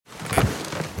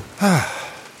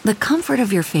The comfort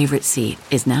of your favorite seat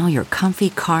is now your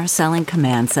comfy car selling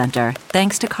command center,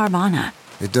 thanks to Carvana.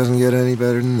 It doesn't get any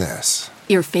better than this.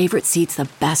 Your favorite seat's the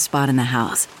best spot in the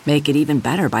house. Make it even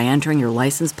better by entering your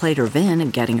license plate or VIN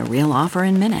and getting a real offer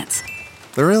in minutes.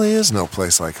 There really is no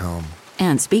place like home.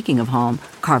 And speaking of home,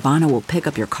 Carvana will pick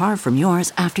up your car from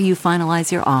yours after you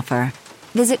finalize your offer.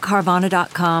 Visit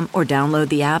Carvana.com or download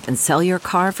the app and sell your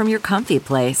car from your comfy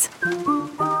place.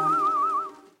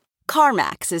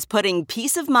 CarMax is putting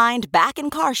peace of mind back in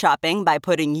car shopping by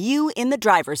putting you in the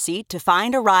driver's seat to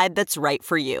find a ride that's right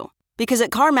for you. Because at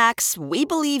CarMax, we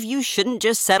believe you shouldn't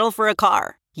just settle for a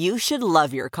car. You should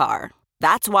love your car.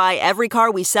 That's why every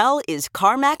car we sell is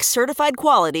CarMax certified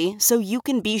quality, so you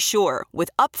can be sure with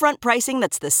upfront pricing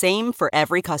that's the same for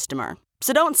every customer.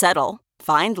 So don't settle.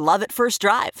 Find love at first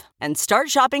drive and start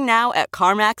shopping now at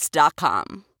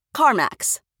CarMax.com.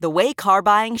 CarMax, the way car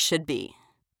buying should be.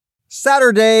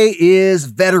 Saturday is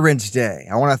Veterans Day.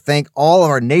 I want to thank all of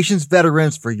our nation's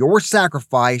veterans for your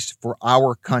sacrifice for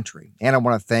our country. And I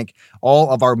want to thank all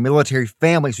of our military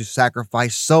families who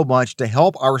sacrifice so much to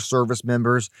help our service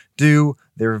members do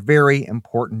their very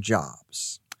important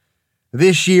jobs.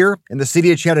 This year, in the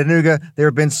city of Chattanooga, there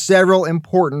have been several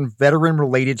important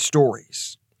veteran-related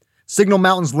stories. Signal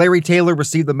Mountain's Larry Taylor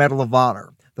received the Medal of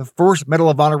Honor, the first Medal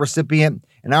of Honor recipient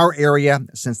in our area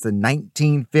since the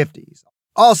 1950s.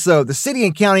 Also, the city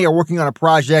and county are working on a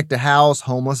project to house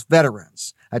homeless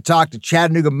veterans. I talked to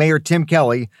Chattanooga Mayor Tim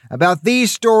Kelly about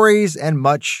these stories and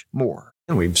much more.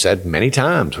 And we've said many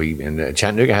times,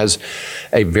 Chattanooga has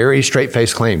a very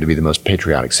straight-faced claim to be the most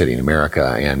patriotic city in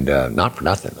America, and not for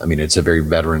nothing. I mean, it's a very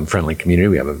veteran-friendly community.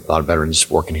 We have a lot of veterans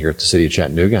working here at the city of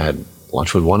Chattanooga. I had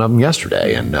lunch with one of them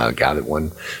yesterday, and a guy that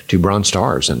won 2 Bronze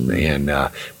Stars. And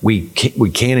we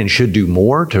can and should do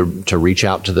more to reach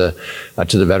out to the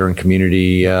veteran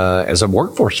community as a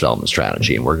workforce development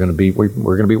strategy, and we're going to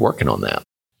be working on that.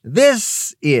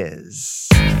 This is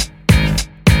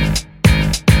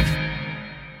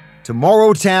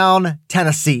Tomorrowtown,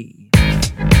 Tennessee.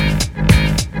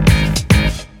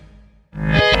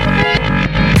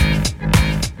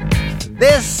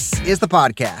 This is the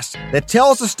podcast that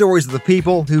tells the stories of the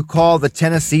people who call the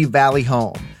Tennessee Valley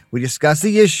home. We discuss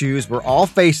the issues we're all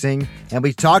facing, and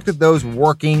we talk to those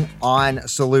working on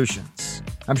solutions.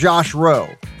 I'm Josh Rowe.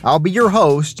 I'll be your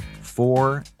host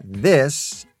for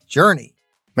this journey.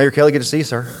 Mayor Kelly, good to see you,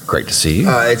 sir. Great to see you.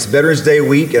 It's Veterans Day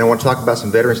week, and I want to talk about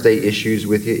some Veterans Day issues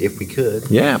with you, if we could.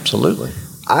 Yeah, absolutely.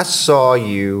 I saw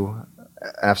you,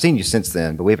 I've seen you since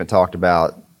then, but we haven't talked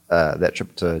about that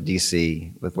trip to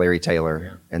D.C. with Larry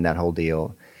Taylor and that whole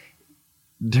deal.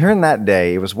 During that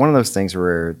day, it was one of those things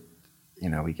where,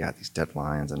 we got these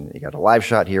deadlines and you got a live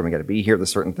shot here, and we got to be here at a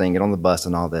certain thing, get on the bus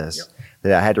and all this,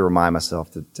 that I had to remind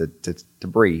myself to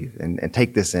breathe and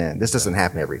take this in. This doesn't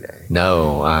happen every day.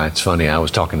 No, it's funny. I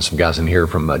was talking to some guys in here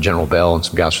from General Bell and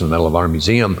some guys from the Medal of Honor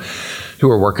Museum who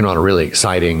are working on a really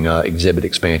exciting exhibit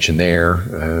expansion there,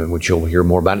 which you'll hear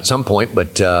more about at some point.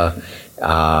 But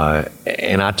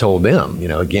and I told them,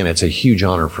 again, it's a huge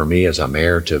honor for me as a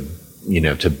mayor to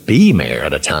be mayor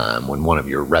at a time when one of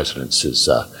your residents is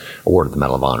awarded the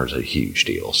Medal of Honor is a huge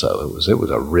deal. So it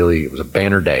was a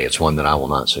banner day. It's one that I will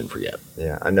not soon forget.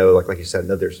 Yeah, I know, like you said, I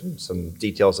know there's some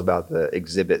details about the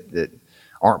exhibit that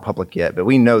aren't public yet, but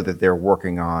we know that they're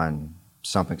working on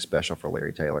something special for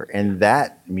Larry Taylor. And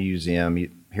that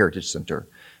museum, Heritage Center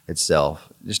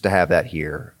itself, just to have that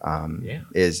here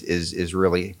is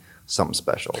really something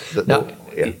special.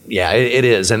 It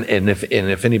is. And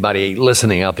if anybody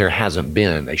listening out there hasn't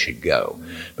been, they should go,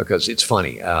 because it's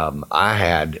funny. I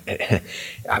had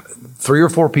 3 or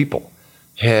 4 people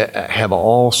have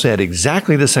all said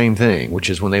exactly the same thing, which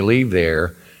is when they leave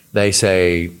there, they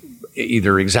say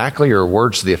either exactly or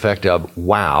words to the effect of,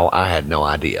 "Wow, I had no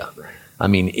idea." I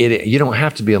mean, you don't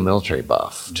have to be a military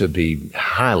buff to be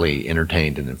highly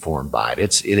entertained and informed by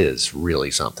it. It is really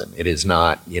something. It is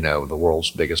not, the world's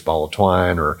biggest ball of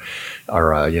twine or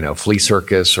flea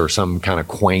circus or some kind of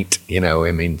quaint,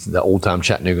 the old time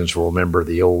Chattanoogans will remember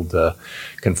the old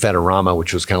Confederama,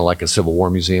 which was kind of like a Civil War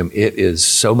museum. It is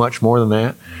so much more than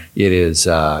that. It is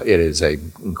a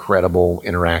incredible,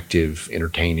 interactive,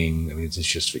 entertaining. I mean, it's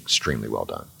just extremely well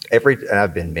done. And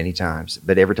I've been many times,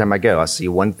 but every time I go, I see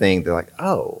one thing. They're like,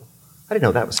 "Oh, I didn't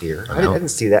know that was here. I didn't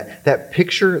see that. That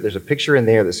picture. There's a picture in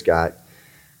there that's got.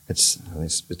 It's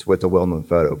with a well-known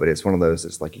photo, but it's one of those.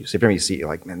 It's like you see it, you're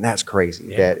like, man, that's crazy.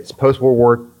 Yeah. That it's post World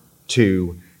War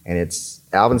II, and it's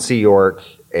Alvin C. York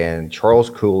and Charles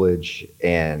Coolidge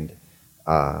and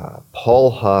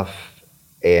Paul Huff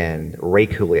and Ray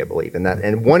Cooley, I believe,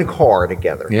 and one car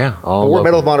together. Yeah, all 4 local.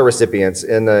 Medal of Honor recipients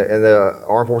in the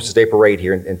Armed Forces Day Parade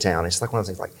here in town. It's like one of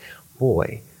those things like,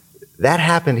 boy, that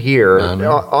happened here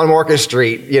on Market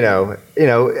Street, in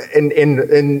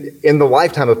the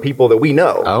lifetime of people that we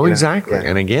know. Oh, exactly. Yeah.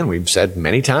 And again, we've said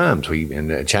many times,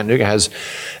 Chattanooga has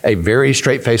a very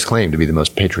straight-faced claim to be the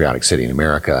most patriotic city in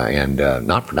America, and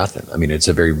not for nothing. I mean, it's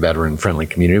a very veteran-friendly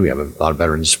community. We have a lot of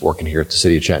veterans working here at the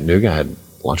city of Chattanooga. I had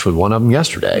lunch with one of them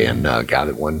yesterday, and a guy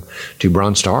that won 2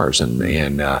 Bronze Stars,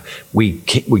 and we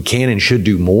can and should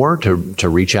do more to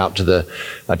reach out to the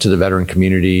veteran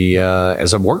community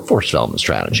as a workforce development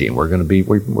strategy, and we're going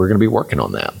to be working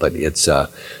on that. But it's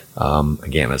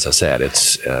again, as I said,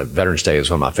 it's Veterans Day is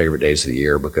one of my favorite days of the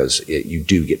year because you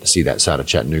do get to see that side of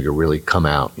Chattanooga really come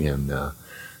out in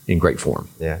great form.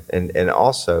 Yeah, and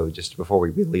also just before we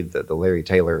leave the Larry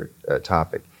Taylor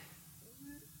topic,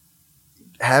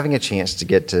 having a chance to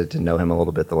get to know him a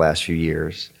little bit the last few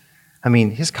years. I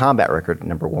mean, his combat record,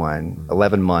 number one,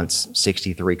 11 months,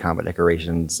 63 combat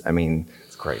decorations. I mean,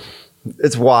 It's crazy.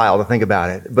 it's wild to think about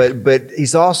it. But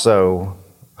he's also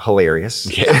hilarious.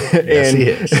 Yeah, yes, he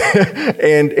is.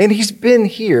 and he's been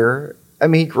here. I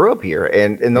mean, he grew up here,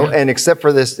 and except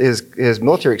for his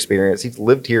military experience, he's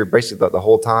lived here basically the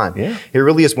whole time. Yeah. He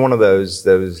really is one of those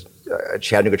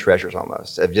Chattanooga treasures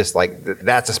almost, of just like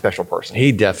that's a special person.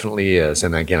 He definitely is.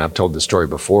 And again, I've told this story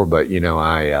before, but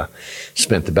I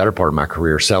spent the better part of my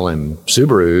career selling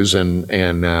Subarus,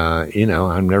 and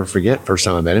I'll never forget, first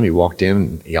time I met him, he walked in,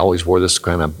 and he always wore this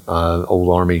kind of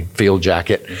old Army field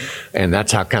jacket. And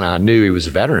that's how kind of I knew he was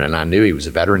a veteran, and I knew he was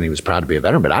a veteran. He was proud to be a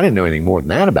veteran, but I didn't know anything more than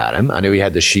that about him. I knew he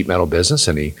had this sheet metal business,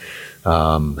 and he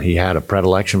had a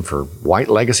predilection for white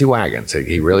legacy wagons.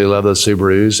 He really loved those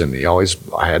Subarus, and he always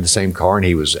had the same car, and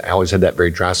he always had that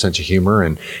very dry sense of humor.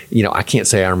 And, I can't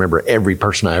say I remember every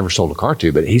person I ever sold a car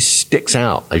to, but he sticks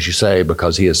out, as you say,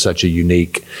 because he is such a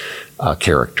unique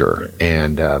character.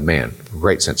 And, man,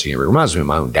 great sense of humor. It reminds me of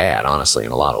my own dad, honestly,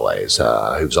 in a lot of ways,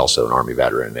 who was also an Army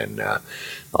veteran and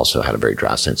also had a very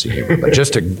dry sense of humor. But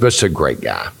just a great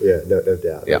guy. Yeah, no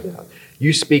doubt. Yeah. No doubt.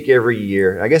 You speak every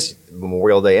year, I guess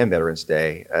Memorial Day and Veterans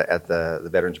Day, at the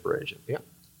Veterans Bridge. Yeah.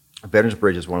 Veterans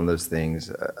Bridge is one of those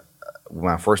things.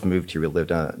 When I first moved here, we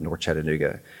lived in North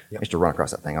Chattanooga. I used to run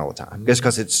across that thing all the time. Just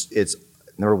because it's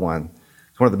number one,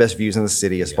 it's one of the best views in the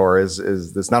city as far as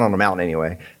it's not on a mountain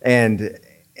anyway. And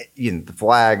the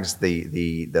flags,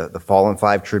 the Fallen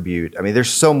Five tribute. I mean, there's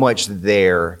so much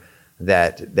there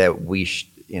that we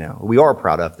we are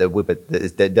proud of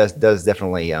that does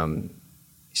definitely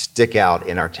stick out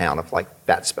in our town of like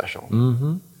that's special.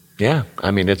 Mm-hmm. Yeah,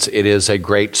 I mean it is a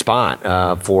great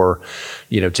spot for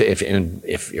if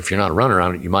you're not a runner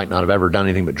on it, you might not have ever done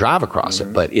anything but drive across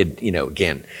it. But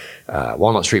again,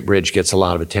 Walnut Street Bridge gets a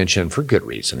lot of attention for good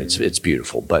reason. It's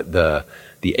beautiful, but the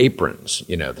aprons,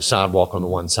 the sidewalk on the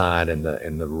one side and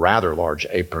the rather large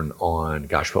apron on,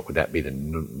 gosh, what would that be?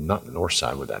 Not the north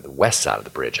side, would that the west side of the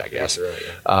bridge, I guess. Right,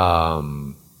 yeah.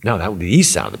 No, that would be the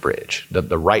east side of the bridge.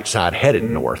 The right side headed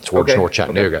north towards North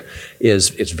Chattanooga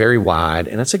it's very wide,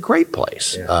 and it's a great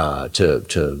place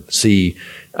to see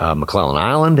McClellan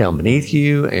Island down beneath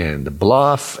you and the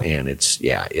bluff, and it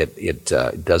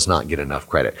does not get enough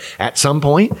credit. At some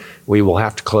point, we will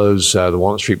have to close the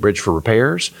Walnut Street Bridge for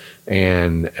repairs,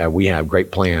 and we have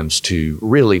great plans to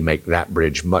really make that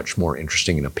bridge much more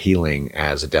interesting and appealing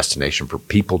as a destination for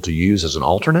people to use as an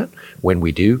alternate when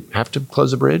we do have to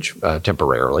close the bridge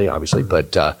temporarily, obviously,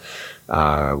 but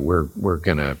we're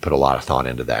going to put a lot of thought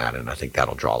into that, and I think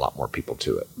that'll draw a lot more people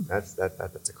to it. That's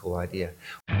a cool idea.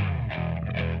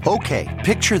 Okay,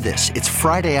 picture this. It's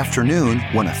Friday afternoon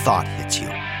when a thought hits you.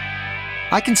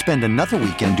 I can spend another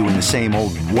weekend doing the same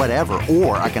old whatever,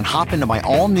 or I can hop into my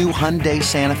all-new Hyundai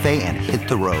Santa Fe and hit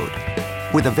the road.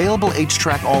 With available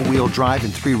H-Track all-wheel drive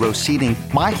and 3-row seating,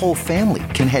 my whole family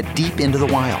can head deep into the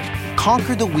wild.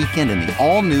 Conquer the weekend in the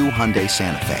all-new Hyundai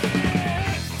Santa Fe.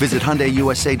 Visit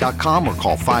HyundaiUSA.com or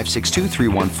call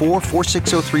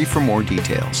 562-314-4603 for more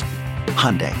details.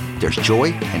 Hyundai, there's joy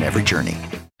in every journey.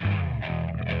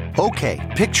 Okay,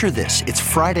 picture this. It's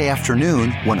Friday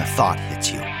afternoon when a thought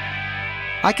hits you.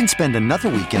 I can spend another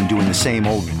weekend doing the same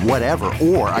old whatever,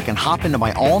 or I can hop into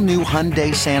my all-new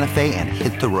Hyundai Santa Fe and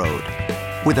hit the road.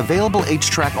 With available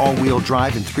H-Track all-wheel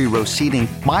drive and 3-row seating,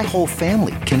 my whole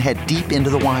family can head deep into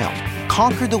the wild.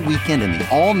 Conquer the weekend in the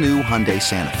all-new Hyundai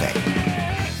Santa Fe.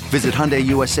 Visit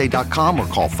HyundaiUSA.com or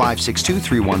call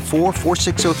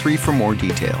 562-314-4603 for more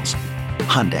details.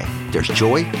 Hyundai, there's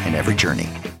joy in every journey.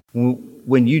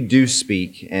 When you do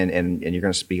speak, and you're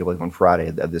going to speak on Friday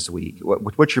of this week,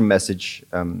 what's your message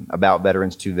about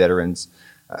veterans to veterans?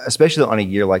 especially on a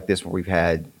year like this where we've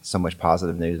had so much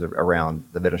positive news around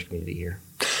the veterans community here?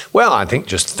 Well, I think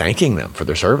just thanking them for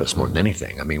their service more than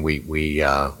anything. I mean, we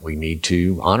need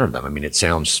to honor them. I mean, it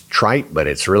sounds trite, but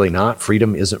it's really not.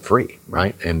 Freedom isn't free,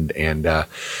 right? And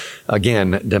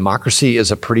again, democracy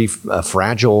is a pretty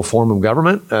fragile form of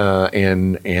government,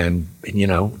 and you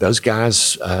know, those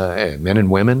guys, men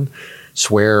and women,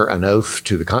 swear an oath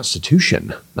to the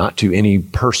Constitution, not to any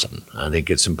person. I think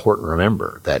it's important to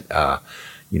remember that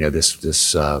you know,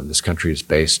 this country is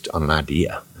based on an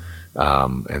idea.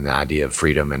 And the idea of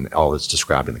freedom and all that's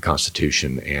described in the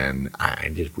Constitution, and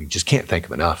we just can't thank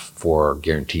them enough for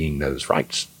guaranteeing those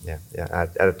rights. Yeah. I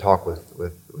had a talk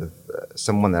with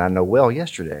someone that I know well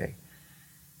yesterday,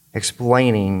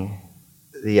 explaining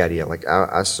the idea. Like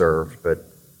I served, but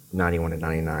 91 to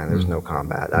 99, there was no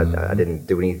combat. I didn't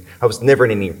do any. I was never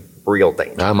in any real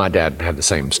danger. My dad had the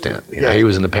same stint. You know, he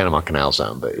was in the Panama Canal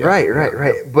Zone, but yeah.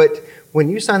 Right. But when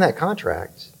you sign that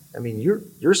contract, I mean,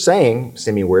 you're saying,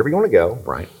 send me wherever you want to go.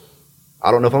 Right.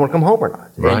 I don't know if I'm going to come home or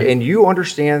not. Right. And you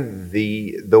understand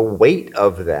the weight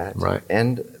of that. Right.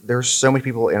 And there's so many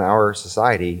people in our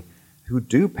society who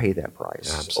do pay that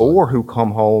price. Absolutely. Or who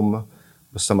come home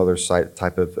with some other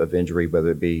type of injury,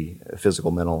 whether it be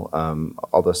physical, mental,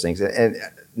 all those things. And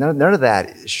none of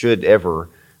that should ever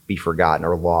be forgotten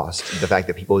or lost, the fact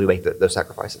that people do make those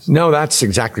sacrifices. No, that's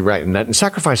exactly right. And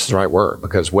sacrifice is the right word,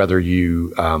 because whether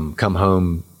you come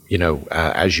home, you know,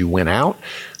 as you went out,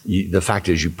 the fact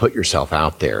is you put yourself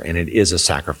out there, and it is a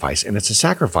sacrifice, and it's a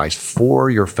sacrifice for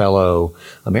your fellow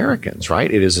Americans, right?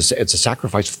 It's a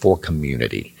sacrifice for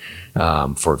community,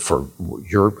 for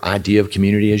your idea of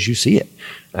community as you see it.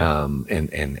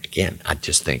 And again, I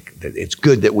just think that it's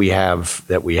good that we have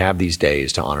these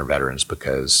days to honor veterans,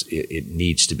 because it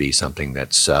needs to be something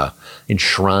that's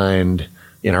enshrined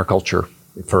in our culture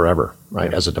forever,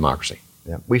 right? Yeah. As a democracy.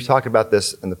 Yeah, we've talked about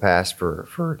this in the past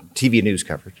for TV news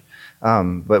coverage,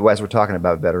 but as we're talking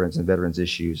about veterans and veterans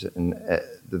issues, and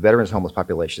the veterans homeless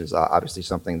population is obviously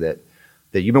something that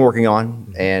you've been working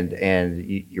on, and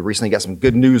you recently got some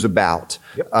good news about.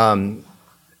 Yep.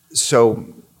 So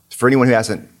for anyone who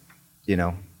doesn't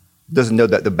know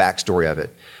the backstory of it,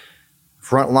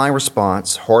 Frontline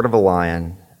Response, Heart of a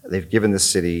Lion, they've given the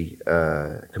city,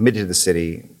 committed to the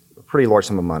city, a pretty large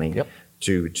sum of money. Yep.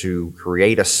 To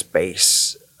create a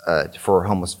space for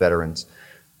homeless veterans.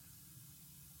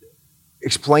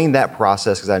 Explain that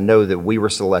process, because I know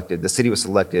that the city was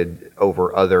selected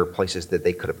over other places that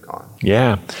they could have gone.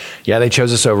 Yeah, they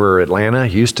chose us over Atlanta,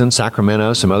 Houston,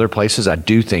 Sacramento, some other places. I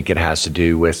do think it has to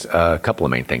do with a couple of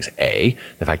main things. A,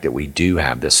 the fact that we do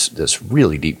have this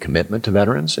really deep commitment to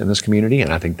veterans in this community,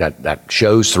 and I think that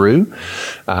shows through,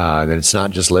 that it's not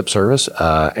just lip service.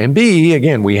 And B,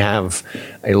 again, we have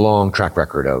a long track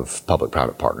record of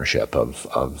public-private partnership, of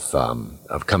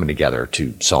coming together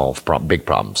to solve big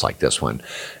problems like this one.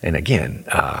 And again,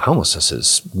 homelessness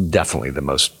is definitely the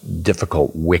most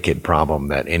difficult, wicked problem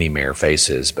that any mayor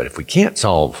faces. But if we can't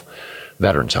solve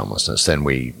veterans homelessness, then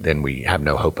we have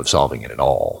no hope of solving it at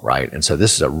all, right? And so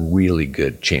this is a really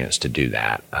good chance to do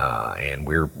that. And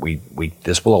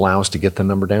this will allow us to get the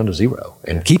number down to zero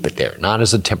and keep it there, not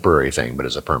as a temporary thing, but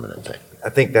as a permanent thing. I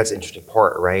think that's the interesting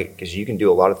part, right? Because you can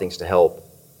do a lot of things to help.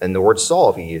 And the word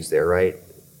solve you used there, right?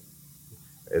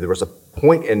 There was a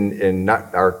point in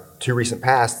not our too recent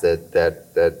past that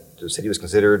the city was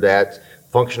considered at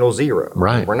functional zero.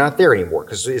 Right. We're not there anymore,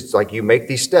 because it's like you make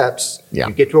these steps, you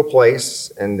get to a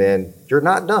place, and then you're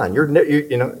not done. There's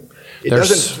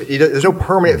no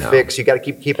permanent fix. You got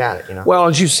to keep at it. You know. Well,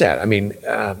 as you said, I mean,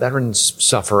 veterans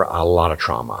suffer a lot of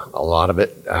trauma. A lot of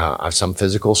it, some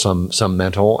physical, some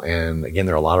mental, and again,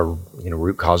 there are a lot of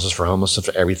root causes for homelessness.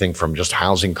 Everything from just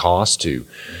housing costs to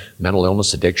mental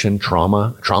illness, addiction,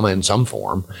 trauma in some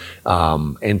form,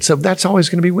 and so that's always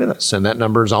going to be with us, and that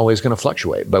number is always going to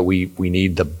fluctuate. But we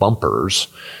need the bumpers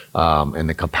and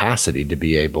the capacity to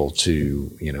be able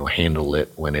to handle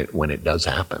it when it does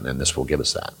happen, and this will give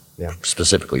us that. Yeah.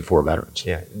 Specifically for veterans.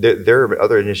 Yeah, there are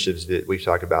other initiatives that we've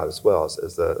talked about as well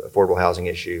as the affordable housing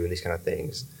issue and these kind of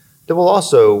things that will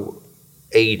also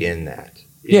aid in that.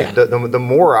 Yeah. The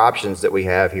more options that we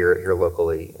have here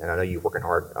locally, and I know you're working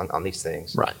hard on these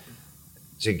things. Right.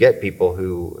 To get people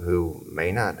who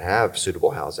may not have suitable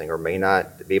housing or may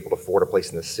not be able to afford a place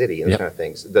in the city and those kind of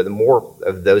things. The more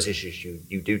of those issues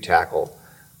you do tackle,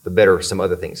 the better some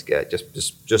other things get.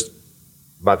 Just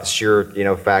by the sheer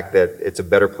fact that it's a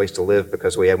better place to live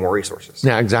because we have more resources.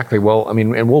 Yeah, exactly. Well, I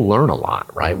mean, and we'll learn a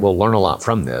lot, right? We'll learn a lot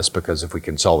from this, because if we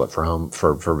can solve it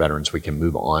for veterans, we can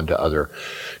move on to other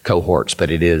cohorts.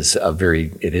 But it is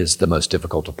the most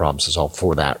difficult of problems to solve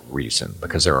for that reason,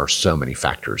 because there are so many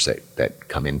factors that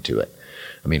come into it.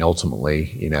 I mean,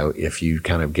 ultimately, if you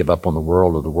kind of give up on the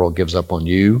world or the world gives up on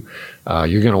you,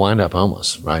 you're going to wind up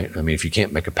homeless, right? I mean, if you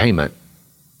can't make a payment,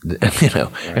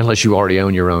 unless you already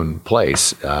own your own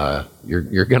place,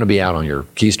 you're going to be out on your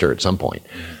keister at some point.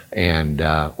 And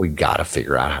we've got to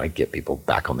figure out how to get people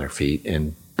back on their feet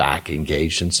and back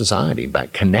engaged in society,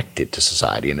 back connected to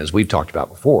society. And as we've talked about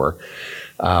before,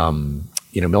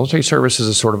 military service is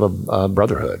a sort of a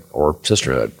brotherhood or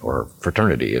sisterhood or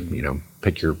fraternity.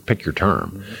 Pick your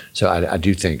term. So I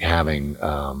do think having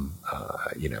a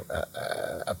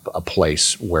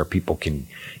place where people can.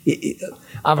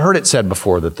 I've heard it said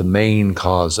before that the main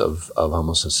cause of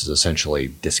homelessness is essentially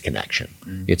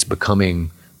disconnection. It's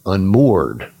becoming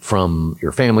unmoored from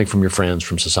your family, from your friends,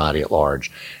 from society at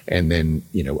large. And then,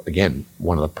 again,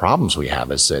 one of the problems we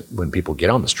have is that when people get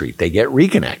on the street, they get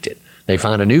reconnected. They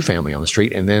find a new family on the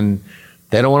street, and then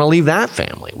they don't want to leave that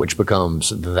family, which becomes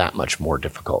that much more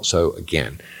difficult. So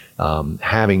again,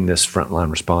 having this frontline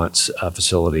response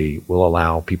facility will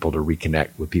allow people to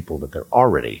reconnect with people that they're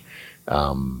already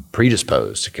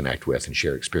predisposed to connect with and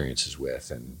share experiences with,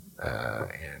 and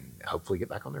hopefully get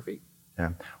back on their feet.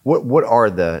 Yeah. What are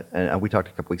and we talked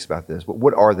a couple weeks about this, but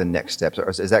what are the next steps?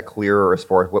 Is that clearer as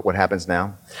far as what happens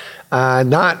now?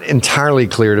 Not entirely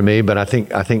clear to me, but I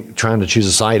think trying to choose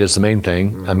a site is the main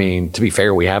thing. I mean, to be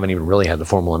fair, we haven't even really had the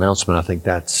formal announcement. I think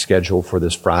that's scheduled for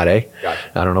this Friday.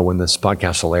 Gotcha. I don't know when this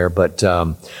podcast will air, but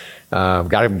got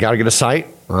to get a site.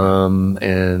 And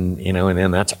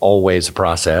then that's always a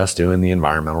process, doing the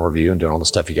environmental review and doing all the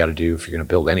stuff you got to do if you're going to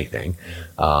build anything.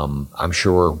 I'm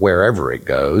sure wherever it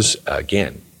goes,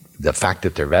 again, the fact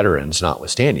that they're veterans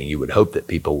notwithstanding, you would hope that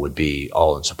people would be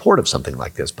all in support of something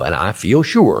like this. But I feel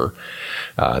sure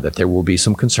that there will be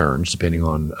some concerns depending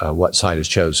on what site is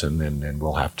chosen, and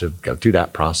we'll have to go through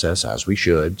that process as we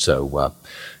should. So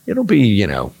it'll be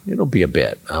a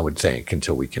bit, I would think,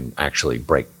 until we can actually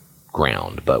break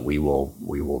ground, but we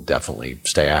will definitely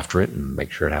stay after it and make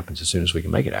sure it happens as soon as we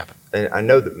can make it happen. And I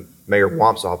know that Mayor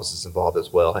Wamp's office is involved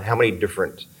as well. How many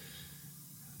different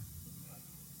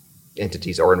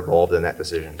entities are involved in that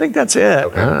decision? I think that's it.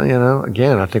 Okay.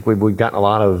 Again, I think we've gotten a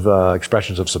lot of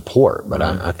expressions of support, but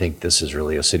I think this is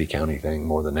really a city-county thing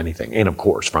more than anything. And of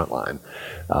course, Frontline,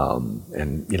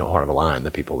 and Heart of the Line,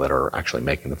 the people that are actually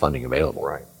making the funding available.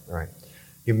 Right.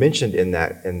 You mentioned in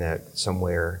that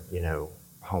somewhere,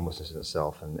 homelessness in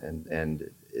itself and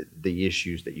the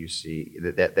issues that you see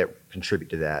that contribute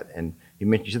to that. And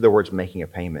you said the words making a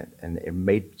payment, and it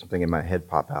made something in my head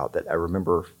pop out that I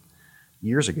remember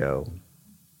years ago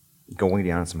going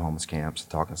down to some homeless camps and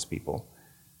talking to some people.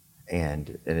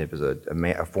 And it was a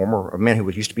man who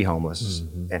used to be homeless,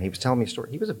 and he was telling me a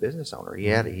story. He was a business owner. He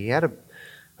had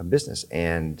a business,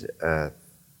 and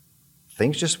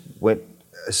things just went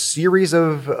a series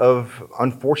of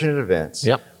unfortunate events.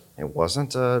 Yep. It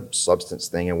wasn't a substance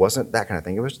thing. It wasn't that kind of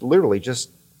thing. It was literally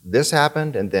just this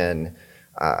happened, and then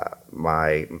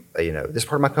this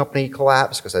part of my company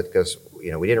collapsed because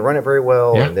we didn't run it very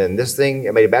well, and then this thing,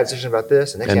 I made a bad decision about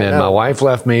this, and then my wife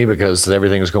left me because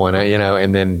everything was going on,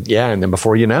 and then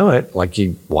before you know it,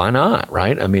 why not,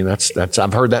 right? I mean, that's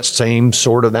I've heard that same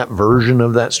sort of that version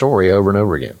of that story over and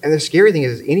over again. And the scary thing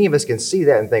is, any of us can see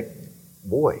that and think,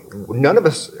 boy, none of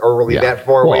us are really that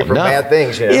far away from bad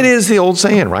things. It is the old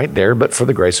saying, right there, but for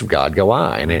the grace of God go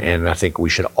I. And I think we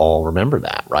should all remember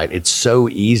that, right? It's so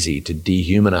easy to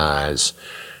dehumanize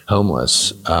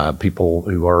homeless people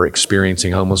who are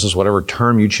experiencing homelessness, whatever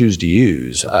term you choose to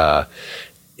use,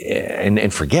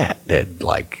 and forget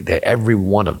that every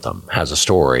one of them has a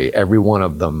story. Every one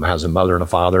of them has a mother and a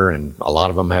father, and a lot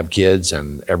of them have kids,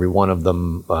 and every one of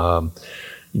them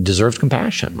deserves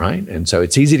compassion, right? And so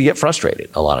it's easy to get frustrated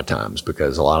a lot of times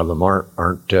because a lot of them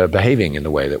aren't behaving in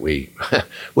the way that we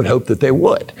would hope that they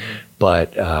would,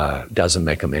 but doesn't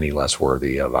make them any less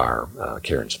worthy of our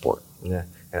care and support. Yeah,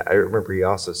 and I remember he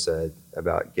also said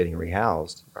about getting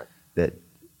rehoused, that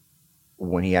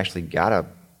when he actually got a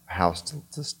house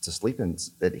to sleep in,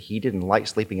 that he didn't like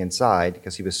sleeping inside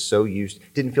because he was so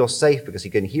didn't feel safe because he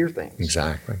couldn't hear things.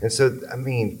 Exactly. And so, I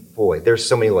mean, boy, there's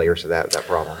so many layers to that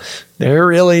problem. There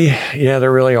really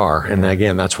are. And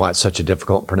again, that's why it's such a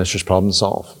difficult, pernicious problem to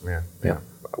solve. Yeah.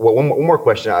 Well, one more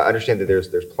question. I understand that there's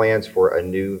plans for a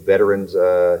new veterans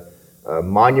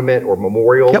monument or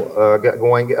memorial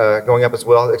going up as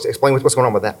well. Explain what's going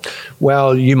on with that.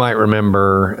 Well, you might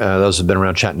remember, those who've been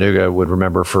around Chattanooga would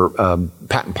remember for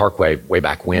Patton Parkway way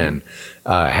back when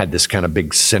had this kind of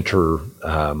big center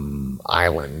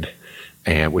island,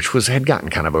 and which had gotten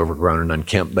kind of overgrown and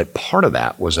unkempt. But part of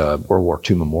that was a World War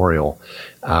II memorial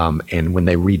And when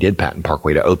they redid Patton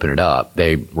Parkway to open it up,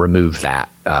 they removed that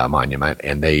monument,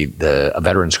 and a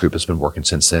veterans group has been working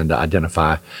since then to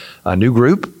identify a new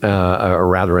group, or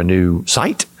rather a new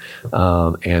site.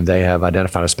 And they have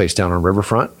identified a space down on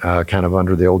Riverfront, kind of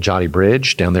under the old Jotty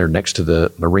Bridge down there next to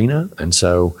the marina. And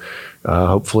so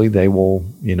hopefully they will,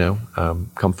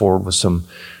 come forward with some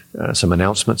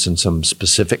announcements and some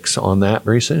specifics on that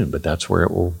very soon. But that's where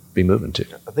it will be moving to.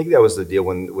 I think that was the deal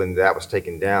when that was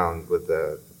taken down with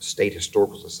the State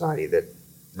Historical Society, that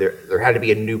there had to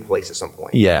be a new place at some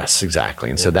point. Yes, exactly.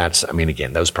 And so that's,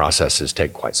 again, those processes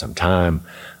take quite some time.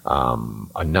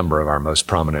 A number of our most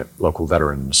prominent local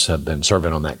veterans have been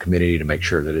serving on that committee to make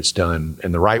sure that it's done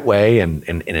in the right way. And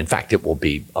in fact, it will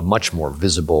be a much more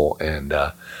visible and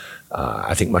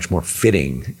I think much more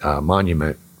fitting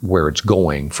monument where it's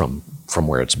going from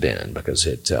where it's been, because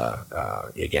it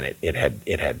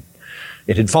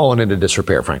had fallen into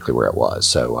disrepair, frankly, where it was.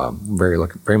 So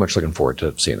very much looking forward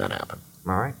to seeing that happen.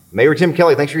 All right. Mayor Tim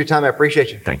Kelly, thanks for your time. I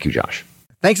appreciate you. Thank you, Josh.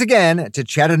 Thanks again to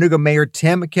Chattanooga Mayor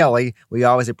Tim Kelly. We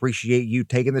always appreciate you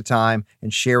taking the time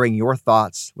and sharing your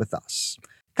thoughts with us.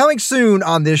 Coming soon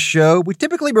on this show, we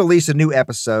typically release a new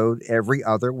episode every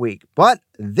other week. But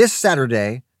this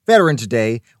Saturday, Veterans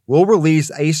Day, we'll release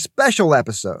a special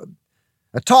episode.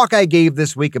 A talk I gave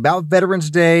this week about Veterans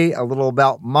Day, a little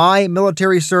about my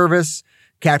military service,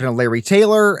 Captain Larry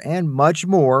Taylor, and much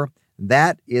more.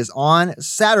 That is on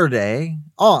Saturday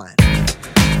on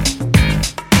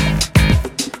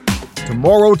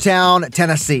Tomorrowtown,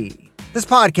 Tennessee. This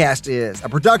podcast is a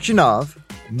production of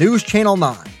News Channel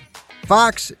 9,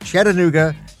 Fox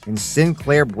Chattanooga, and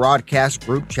Sinclair Broadcast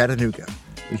Group Chattanooga.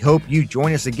 We hope you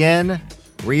join us again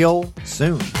real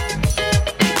soon.